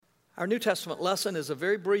Our New Testament lesson is a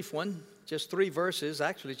very brief one, just 3 verses,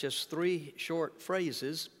 actually just 3 short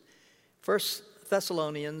phrases. 1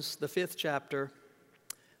 Thessalonians, the 5th chapter,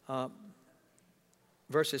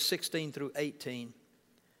 verses 16 through 18.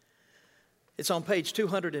 It's on page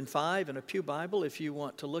 205 in a Pew Bible if you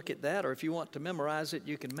want to look at that, or if you want to memorize it,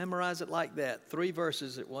 you can memorize it like that, 3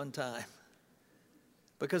 verses at one time.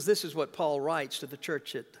 Because this is what Paul writes to the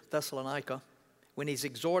church at Thessalonica when he's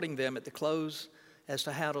exhorting them at the close as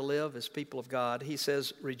to how to live as people of God. He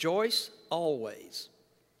says, "Rejoice always,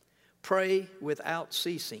 pray without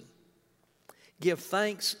ceasing, give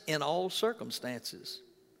thanks in all circumstances,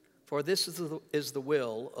 for this is the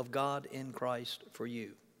will of God in Christ for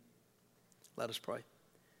you." Let us pray.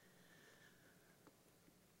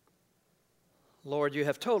 Lord, you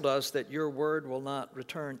have told us that your word will not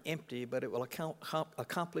return empty, but it will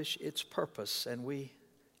accomplish its purpose. And we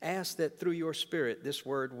ask that through your Spirit, this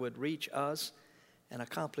word would reach us and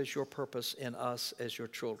accomplish your purpose in us as your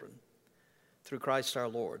children. Through Christ our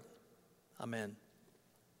Lord. Amen.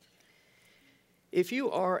 If you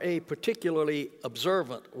are a particularly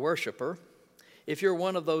observant worshiper, if you're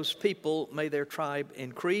one of those people, may their tribe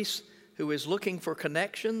increase, who is looking for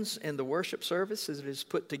connections in the worship service as it is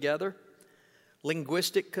put together,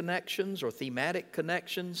 linguistic connections or thematic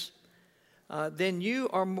connections, then you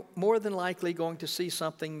are more than likely going to see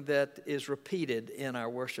something that is repeated in our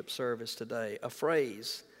worship service today, a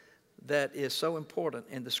phrase that is so important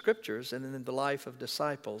in the Scriptures and in the life of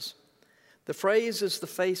disciples. The phrase is the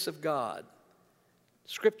face of God.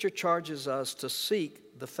 Scripture charges us to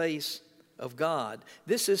seek the face of God.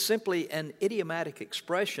 This is simply an idiomatic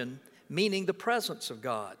expression meaning the presence of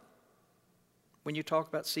God when you talk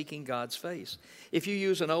about seeking God's face. If you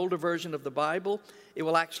use an older version of the Bible, it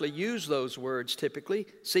will actually use those words typically,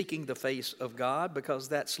 seeking the face of God, because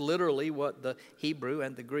that's literally what the Hebrew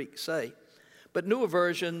and the Greek say. But newer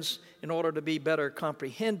versions, in order to be better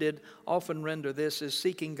comprehended, often render this as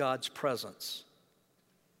seeking God's presence.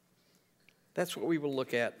 That's what we will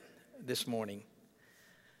look at this morning.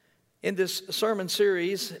 In this sermon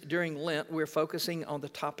series during Lent, we're focusing on the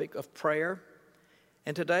topic of prayer.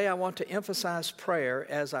 And today I want to emphasize prayer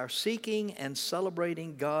as our seeking and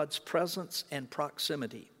celebrating God's presence and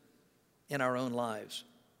proximity in our own lives.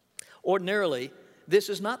 Ordinarily, this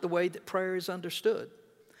is not the way that prayer is understood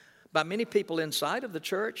by many people inside of the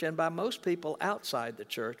church and by most people outside the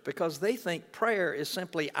church, because they think prayer is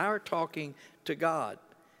simply our talking to God,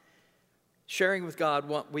 sharing with God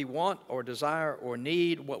what we want or desire or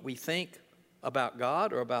need, what we think about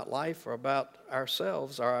God or about life or about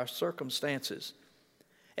ourselves or our circumstances.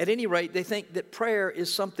 At any rate, they think that prayer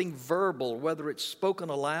is something verbal, whether it's spoken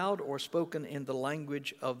aloud or spoken in the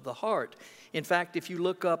language of the heart. In fact, if you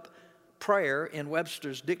look up prayer in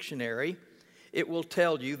Webster's dictionary, it will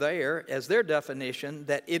tell you there, as their definition,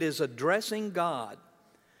 that it is addressing God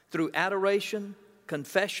through adoration,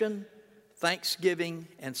 confession, thanksgiving,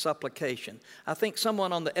 and supplication. I think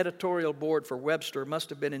someone on the editorial board for Webster must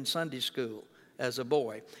have been in Sunday school as a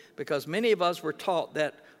boy, because many of us were taught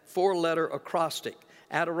that 4-letter acrostic: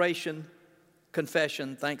 adoration,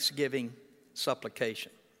 confession, thanksgiving,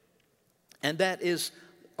 supplication. And that is,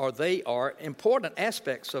 or they are, important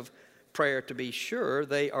aspects of prayer, to be sure.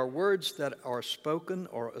 They are words that are spoken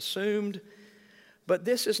or assumed, but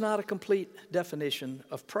this is not a complete definition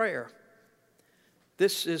of prayer.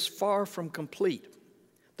 This is far from complete.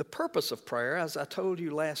 The purpose of prayer, as I told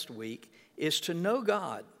you last week, is to know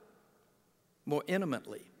God more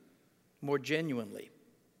intimately, more genuinely.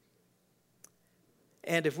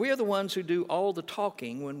 And if we are the ones who do all the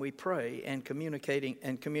talking when we pray and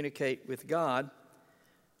communicate with God,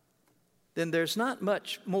 then there's not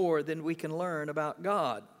much more than we can learn about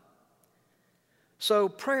God. So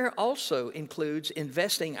prayer also includes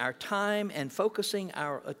investing our time and focusing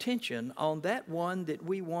our attention on that one that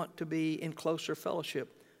we want to be in closer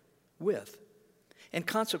fellowship with. And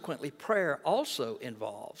consequently, prayer also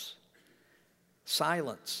involves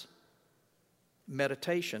silence,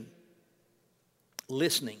 meditation,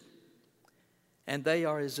 listening, and they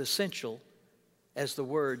are as essential as the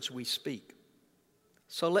words we speak.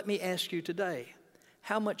 So let me ask you today,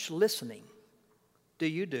 how much listening do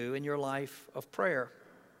you do in your life of prayer?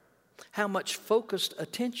 How much focused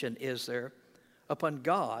attention is there upon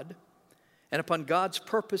God and upon God's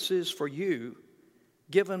purposes for you,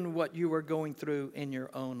 given what you are going through in your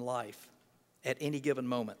own life at any given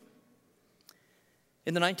moment?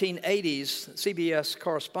 In the 1980s, CBS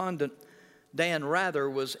correspondent Dan Rather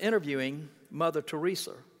was interviewing Mother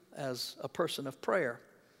Teresa as a person of prayer.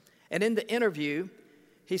 And in the interview,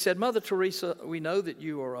 he said, "Mother Teresa, we know that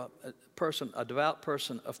you are a devout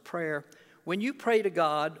person of prayer. When you pray to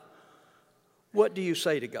God, What do you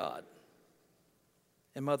say to God?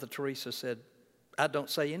 And Mother Teresa said, I don't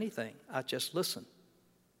say anything. I just listen.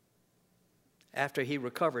 After he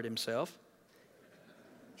recovered himself,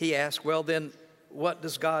 he asked, well, then, what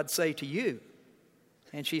does God say to you?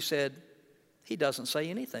 And she said, He doesn't say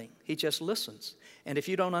anything. He just listens. And if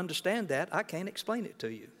you don't understand that, I can't explain it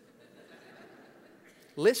to you.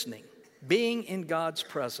 Listening, being in God's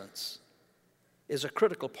presence, is a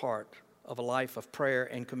critical part of a life of prayer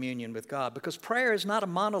and communion with God, because prayer is not a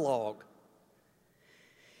monologue.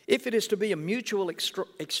 If it is to be a mutual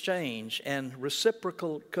exchange and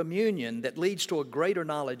reciprocal communion that leads to a greater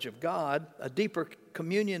knowledge of God, a deeper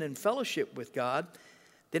communion and fellowship with God,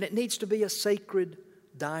 then it needs to be a sacred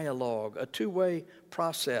dialogue, a two-way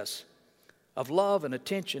process of love and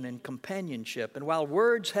attention and companionship. And while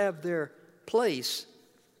words have their place,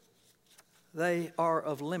 they are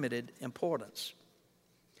of limited importance.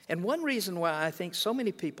 And one reason why I think so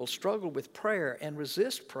many people struggle with prayer and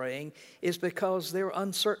resist praying is because they're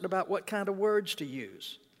uncertain about what kind of words to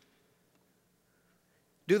use.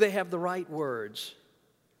 Do they have the right words?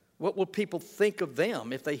 What will people think of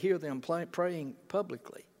them if they hear them praying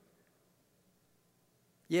publicly?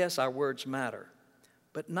 Yes, our words matter,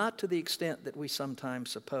 but not to the extent that we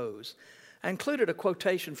sometimes suppose. I included a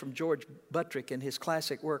quotation from George Buttrick in his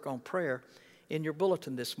classic work on prayer in your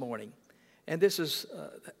bulletin this morning. And this is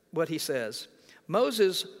what he says.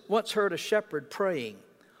 Moses once heard a shepherd praying,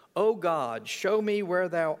 O God, show me where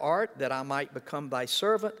thou art, that I might become thy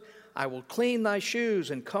servant. I will clean thy shoes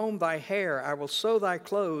and comb thy hair. I will sew thy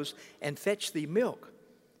clothes and fetch thee milk.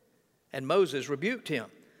 And Moses rebuked him.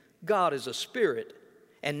 God is a spirit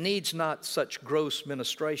and needs not such gross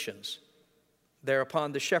ministrations.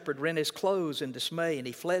 Thereupon the shepherd rent his clothes in dismay, and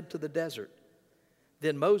he fled to the desert.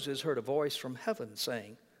 Then Moses heard a voice from heaven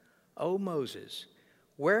saying, O Moses,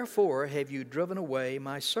 wherefore have you driven away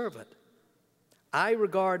my servant? I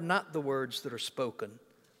regard not the words that are spoken,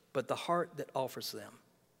 but the heart that offers them.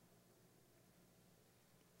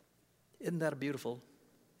 Isn't that a beautiful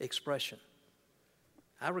expression?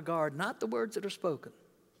 I regard not the words that are spoken,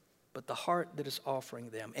 but the heart that is offering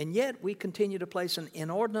them. And yet we continue to place an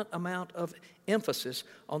inordinate amount of emphasis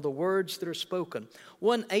on the words that are spoken.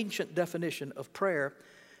 One ancient definition of prayer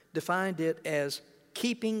defined it as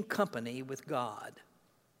keeping company with God.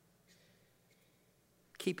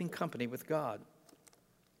 Keeping company with God.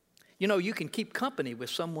 You know, you can keep company with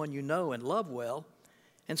someone you know and love well,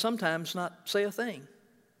 and sometimes not say a thing.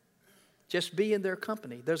 Just be in their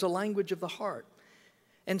company. There's a language of the heart.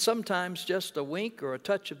 And sometimes just a wink or a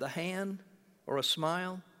touch of the hand or a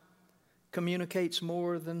smile communicates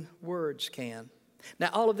more than words can.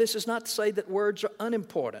 Now, all of this is not to say that words are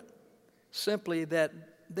unimportant, simply that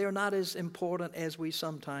they're not as important as we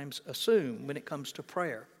sometimes assume when it comes to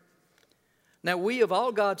prayer. Now, we of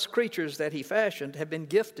all God's creatures that He fashioned have been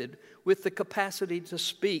gifted with the capacity to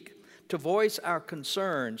speak, to voice our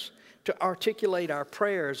concerns, to articulate our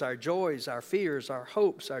prayers, our joys, our fears, our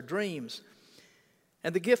hopes, our dreams.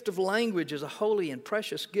 And the gift of language is a holy and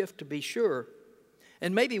precious gift, to be sure.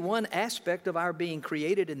 And maybe one aspect of our being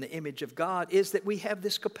created in the image of God is that we have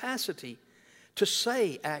this capacity to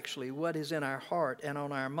say actually what is in our heart and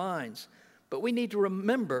on our minds. But we need to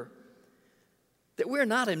remember that we're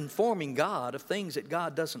not informing God of things that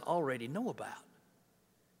God doesn't already know about.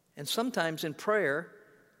 And sometimes in prayer,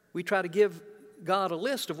 we try to give God a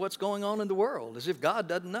list of what's going on in the world, as if God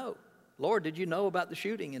doesn't know. Lord, did you know about the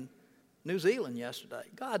shooting in New Zealand yesterday?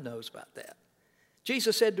 God knows about that.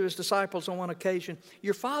 Jesus said to His disciples on one occasion,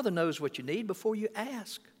 your Father knows what you need before you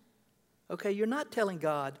ask. Okay, you're not telling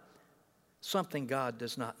God something God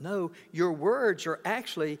does not know. Your words are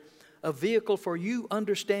actually a vehicle for you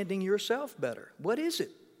understanding yourself better. What is it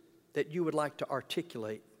that you would like to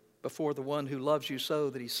articulate before the one who loves you so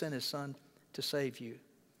that He sent His Son to save you?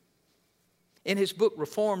 In his book,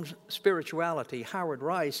 Reformed Spirituality, Howard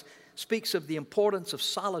Rice speaks of the importance of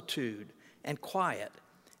solitude and quiet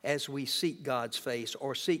as we seek God's face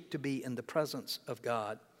or seek to be in the presence of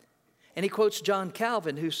God. And he quotes John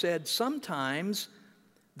Calvin, who said, sometimes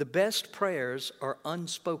the best prayers are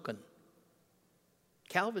unspoken.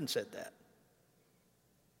 Calvin said that.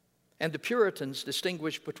 And the Puritans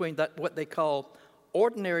distinguished between what they call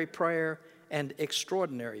ordinary prayer and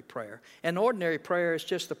extraordinary prayer. And ordinary prayer is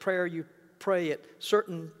just the prayer you pray at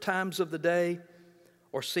certain times of the day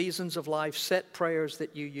or seasons of life, set prayers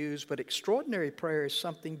that you use. But extraordinary prayer is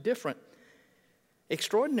something different.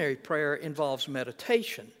 Extraordinary prayer involves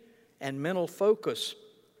meditation and mental focus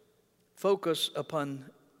upon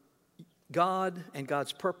God and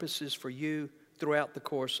God's purposes for you throughout the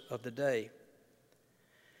course of the day.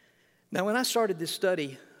 Now, when I started this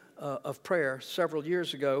study of prayer several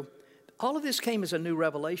years ago, All of this came as a new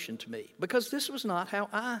revelation to me because this was not how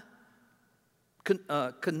I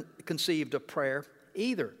conceived of prayer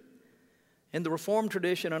either. In the Reformed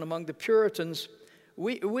tradition and among the Puritans,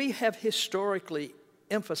 we have historically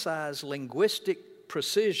emphasized linguistic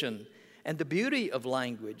precision and the beauty of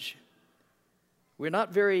language. We're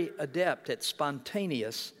not very adept at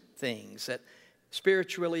spontaneous things, at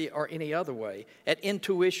spiritually or any other way, at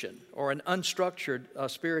intuition or an unstructured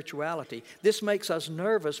spirituality. This makes us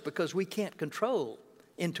nervous because we can't control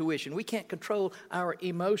intuition. We can't control our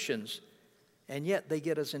emotions, and yet they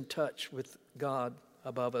get us in touch with God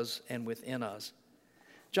above us and within us.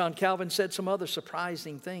 John Calvin said some other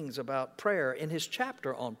surprising things about prayer in his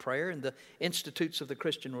chapter on prayer in the Institutes of the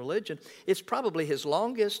Christian Religion. It's probably his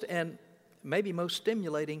longest and maybe most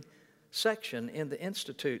stimulating section in the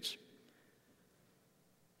Institutes.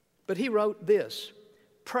 But he wrote this: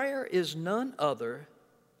 prayer is none other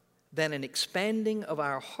than an expanding of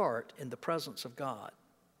our heart in the presence of God.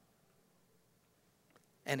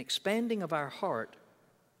 An expanding of our heart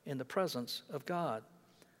in the presence of God.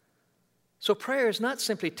 So prayer is not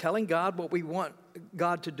simply telling God what we want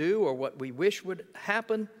God to do or what we wish would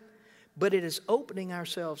happen, but it is opening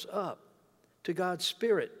ourselves up to God's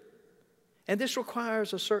Spirit. And this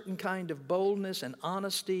requires a certain kind of boldness and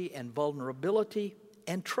honesty and vulnerability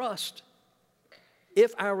and trust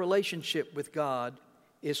if our relationship with God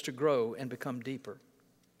is to grow and become deeper.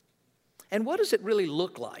 And what does it really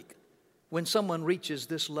look like when someone reaches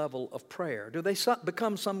this level of prayer? Do they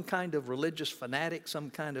become some kind of religious fanatic, some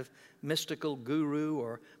kind of mystical guru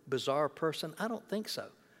or bizarre person? I don't think so.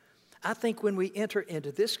 I think when we enter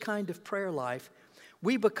into this kind of prayer life,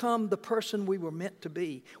 we become the person we were meant to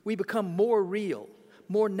be. We become more real,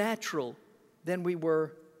 more natural than we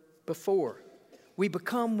were before. We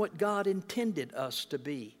become what God intended us to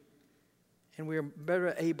be. And we are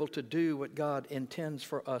better able to do what God intends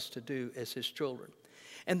for us to do as His children.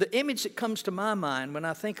 And the image that comes to my mind when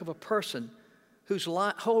I think of a person whose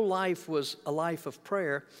whole life was a life of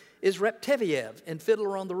prayer is Repteviev in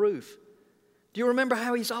Fiddler on the Roof. Do you remember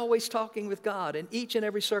how he's always talking with God in each and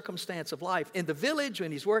every circumstance of life? In the village, when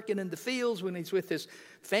he's working in the fields, when he's with his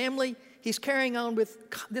family, he's carrying on with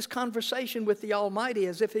this conversation with the Almighty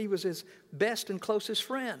as if He was his best and closest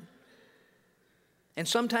friend. And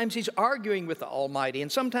sometimes he's arguing with the Almighty, and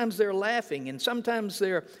sometimes they're laughing, and sometimes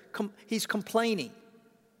he's complaining.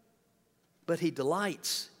 But he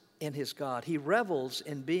delights in his God. He revels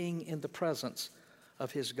in being in the presence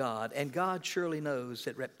of his God. And God surely knows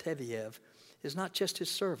that Repteviev is not just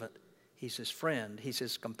his servant. He's his friend. He's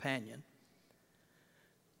his companion.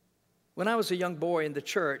 When I was a young boy in the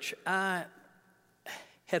church, I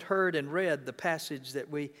had heard and read the passage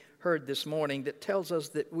that we heard this morning that tells us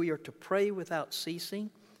that we are to pray without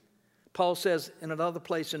ceasing. Paul says in another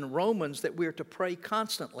place in Romans that we are to pray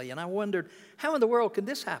constantly. And I wondered, how in the world can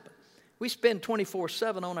this happen? We spend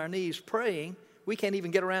 24/7 on our knees praying. We can't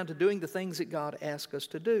even get around to doing the things that God asks us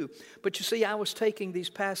to do. But you see, I was taking these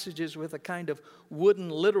passages with a kind of wooden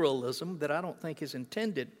literalism that I don't think is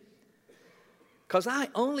intended, because I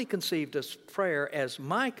only conceived of prayer as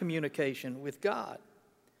my communication with God.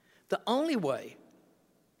 The only way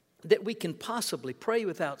that we can possibly pray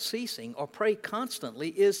without ceasing or pray constantly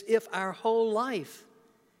is if our whole life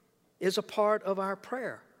is a part of our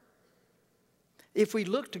prayer. If we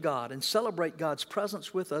look to God and celebrate God's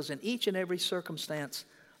presence with us in each and every circumstance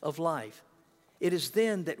of life, it is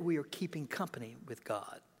then that we are keeping company with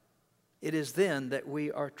God. It is then that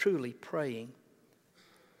we are truly praying.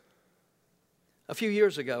 A few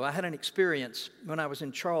years ago, I had an experience when I was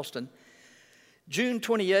in Charleston. June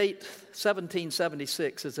 28,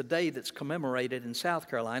 1776 is a day that's commemorated in South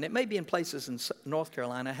Carolina. It may be in places in North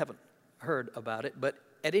Carolina. I haven't heard about it, but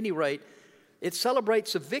at any rate, it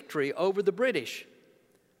celebrates a victory over the British.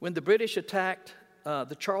 When the British attacked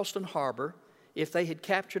the Charleston Harbor, if they had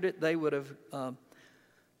captured it, they would have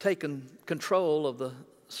taken control of the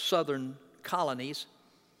southern colonies.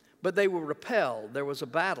 But they were repelled. There was a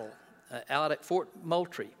battle out at Fort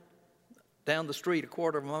Moultrie, down the street, a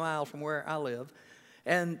quarter of a mile from where I live.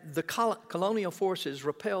 And the colonial forces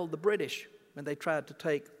repelled the British when they tried to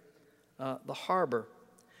take the harbor.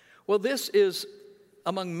 Well, this is,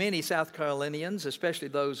 among many South Carolinians, especially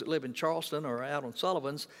those that live in Charleston or out on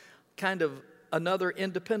Sullivan's, kind of another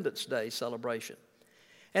Independence Day celebration.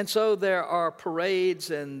 And so there are parades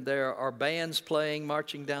and there are bands playing,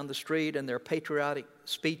 marching down the street, and there are patriotic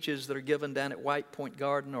speeches that are given down at White Point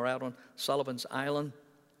Garden or out on Sullivan's Island.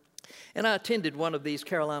 And I attended one of these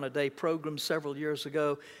Carolina Day programs several years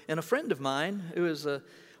ago, and a friend of mine who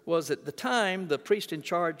was at the time the priest in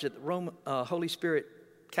charge at the Holy Spirit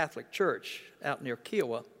Catholic Church out near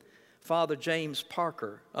Kiowa Father James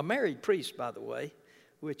Parker, a married priest, by the way,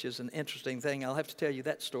 which is an interesting thing. I'll have to tell you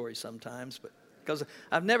that story sometimes, but because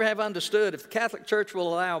I've never have understood if the Catholic Church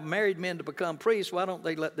will allow married men to become priests, why don't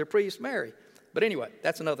they let their priests marry? But anyway,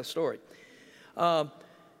 that's another story. But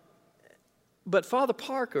Father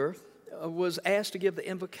Parker was asked to give the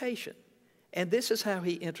invocation, and this is how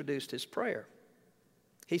he introduced his prayer.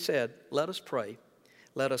 He said, "Let us pray.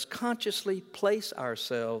 Let us consciously place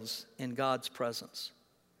ourselves in God's presence."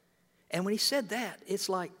 And when he said that, it's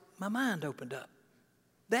like my mind opened up.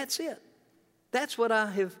 That's it. That's what I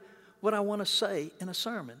want to say in a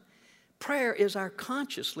sermon. Prayer is our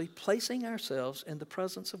consciously placing ourselves in the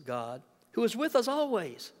presence of God, who is with us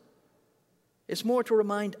always. It's more to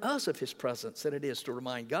remind us of his presence than it is to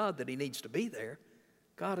remind God that he needs to be there.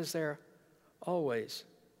 God is there always.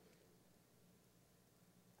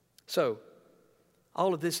 So,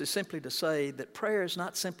 all of this is simply to say that prayer is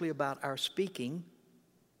not simply about our speaking,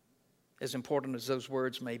 as important as those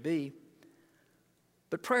words may be,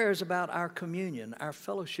 but prayer is about our communion, our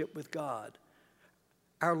fellowship with God,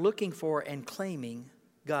 our looking for and claiming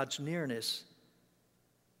God's nearness,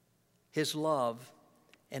 his love,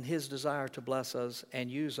 and his desire to bless us and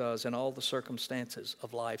use us in all the circumstances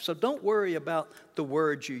of life. So don't worry about the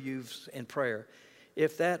words you use in prayer,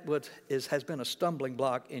 if that has been a stumbling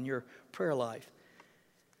block in your prayer life.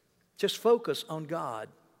 Just focus on God,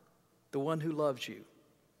 the one who loves you,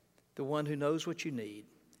 the one who knows what you need,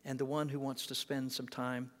 and the one who wants to spend some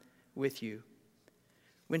time with you.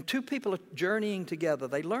 When two people are journeying together,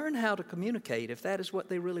 they learn how to communicate if that is what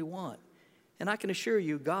they really want. And I can assure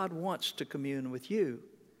you, God wants to commune with you.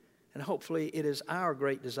 And hopefully it is our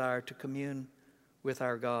great desire to commune with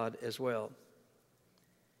our God as well.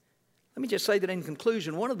 Let me just say that in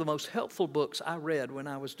conclusion, one of the most helpful books I read when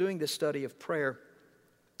I was doing this study of prayer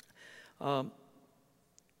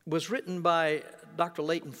was written by Dr.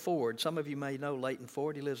 Leighton Ford. Some of you may know Leighton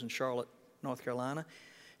Ford. He lives in Charlotte, North Carolina.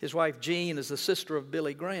 His wife, Jean, is the sister of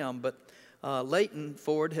Billy Graham, but Leighton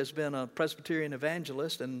Ford has been a Presbyterian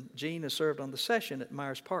evangelist, and Jean has served on the session at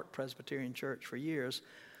Myers Park Presbyterian Church for years.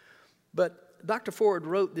 But Dr. Ford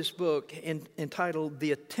wrote this book entitled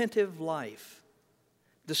The Attentive Life,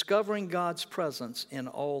 Discovering God's Presence in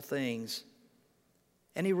All Things.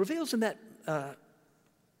 And he reveals in that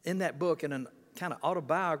book, in a kind of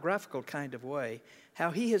autobiographical kind of way,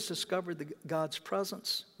 how he has discovered God's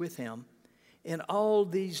presence with him in all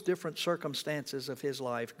these different circumstances of his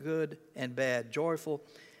life, good and bad, joyful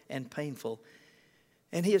and painful.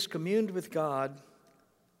 And he has communed with God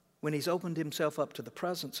when he's opened himself up to the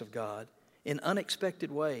presence of God in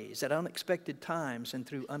unexpected ways, at unexpected times, and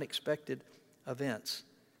through unexpected events.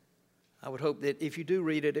 I would hope that if you do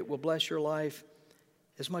read it, it will bless your life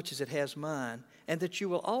as much as it has mine, and that you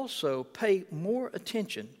will also pay more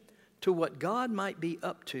attention to what God might be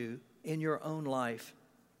up to in your own life.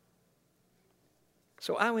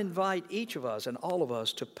 So I invite each of us and all of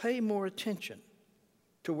us to pay more attention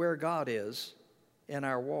to where God is in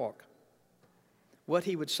our walk, what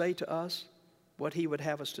he would say to us, what he would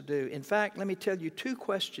have us to do. In fact, let me tell you 2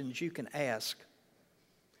 questions you can ask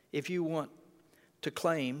if you want to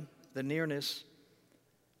claim the nearness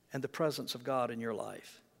and the presence of God in your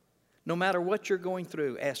life. No matter what you're going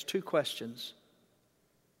through, ask 2 questions.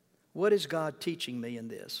 What is God teaching me in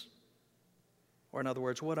this? Or in other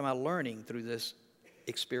words, what am I learning through this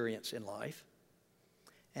experience in life?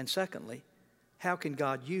 And secondly, how can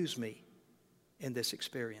God use me in this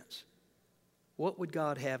experience? What would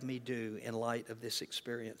God have me do in light of this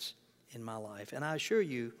experience in my life? And I assure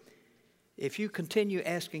you, if you continue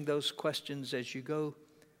asking those questions as you go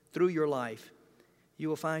through your life, you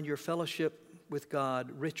will find your fellowship with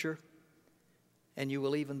God richer, and you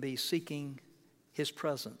will even be seeking his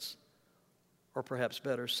presence, or perhaps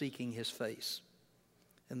better, seeking his face.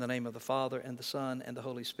 In the name of the Father, and the Son, and the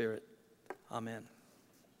Holy Spirit. Amen.